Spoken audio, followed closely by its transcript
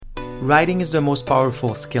Writing is the most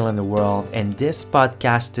powerful skill in the world, and this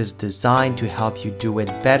podcast is designed to help you do it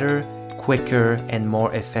better, quicker, and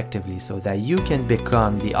more effectively so that you can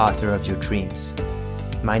become the author of your dreams.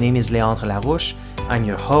 My name is Léandre Larouche. I'm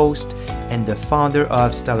your host and the founder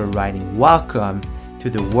of Stellar Writing. Welcome to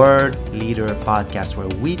the Word Leader podcast, where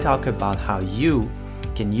we talk about how you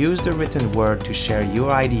can use the written word to share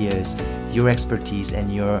your ideas, your expertise,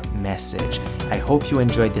 and your message. I hope you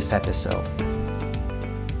enjoyed this episode.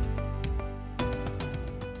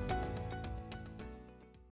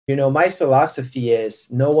 You know, my philosophy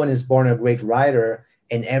is no one is born a great writer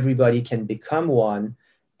and everybody can become one.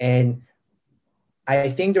 And I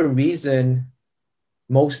think the reason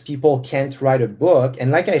most people can't write a book,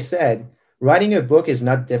 and like I said, writing a book is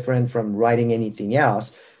not different from writing anything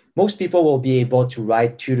else. Most people will be able to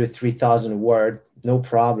write 2,000 to 3,000 words, no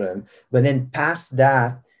problem. But then past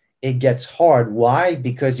that, it gets hard. Why?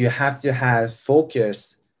 Because you have to have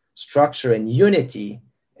focus, structure, and unity.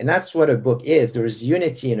 And that's what a book is. There is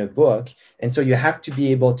unity in a book. And so you have to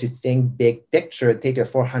be able to think big picture, take a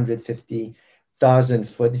 450,000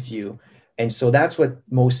 foot view. And so that's what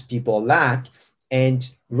most people lack. And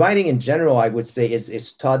writing in general, I would say,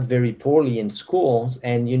 is taught very poorly in schools.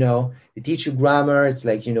 And, you know, they teach you grammar. It's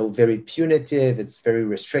like, you know, very punitive. It's very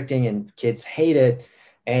restricting and kids hate it.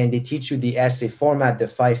 And they teach you the essay format, the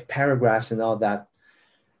 5 paragraphs and all that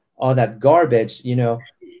garbage, you know,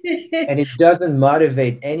 and it doesn't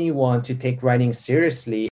motivate anyone to take writing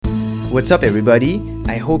seriously. What's up, everybody?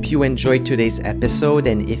 I hope you enjoyed today's episode.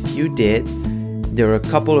 And if you did, there are a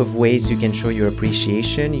couple of ways you can show your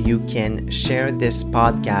appreciation. You can share this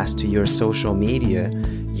podcast to your social media.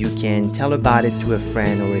 You can tell about it to a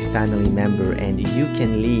friend or a family member, and you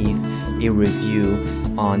can leave a review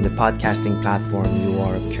on the podcasting platform you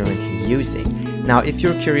are currently using. Now, if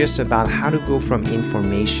you're curious about how to go from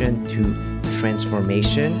information to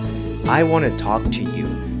transformation, I want to talk to you.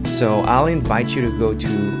 So I'll invite you to go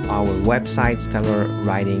to our website,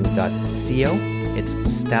 stellarwriting.co. It's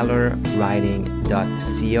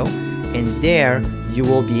stellarwriting.co, and there you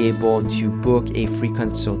will be able to book a free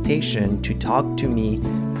consultation to talk to me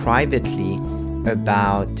privately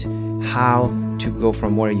about how to go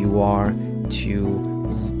from where you are to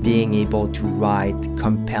being able to write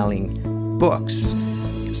compelling books.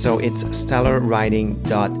 So it's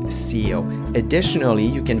stellarwriting.co. Additionally,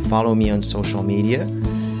 you can follow me on social media.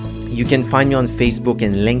 You can find me on Facebook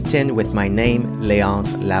and LinkedIn with my name,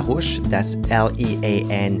 Léandre Larouche. That's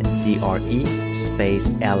Leandre space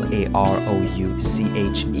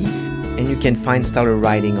Larouche. And you can find Stellar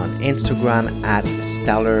Writing on Instagram at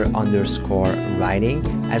stellar_writing,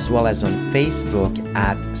 as well as on Facebook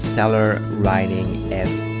at Stellar Writing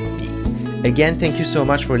FB. Again, thank you so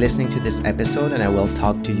much for listening to this episode, and I will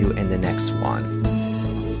talk to you in the next one.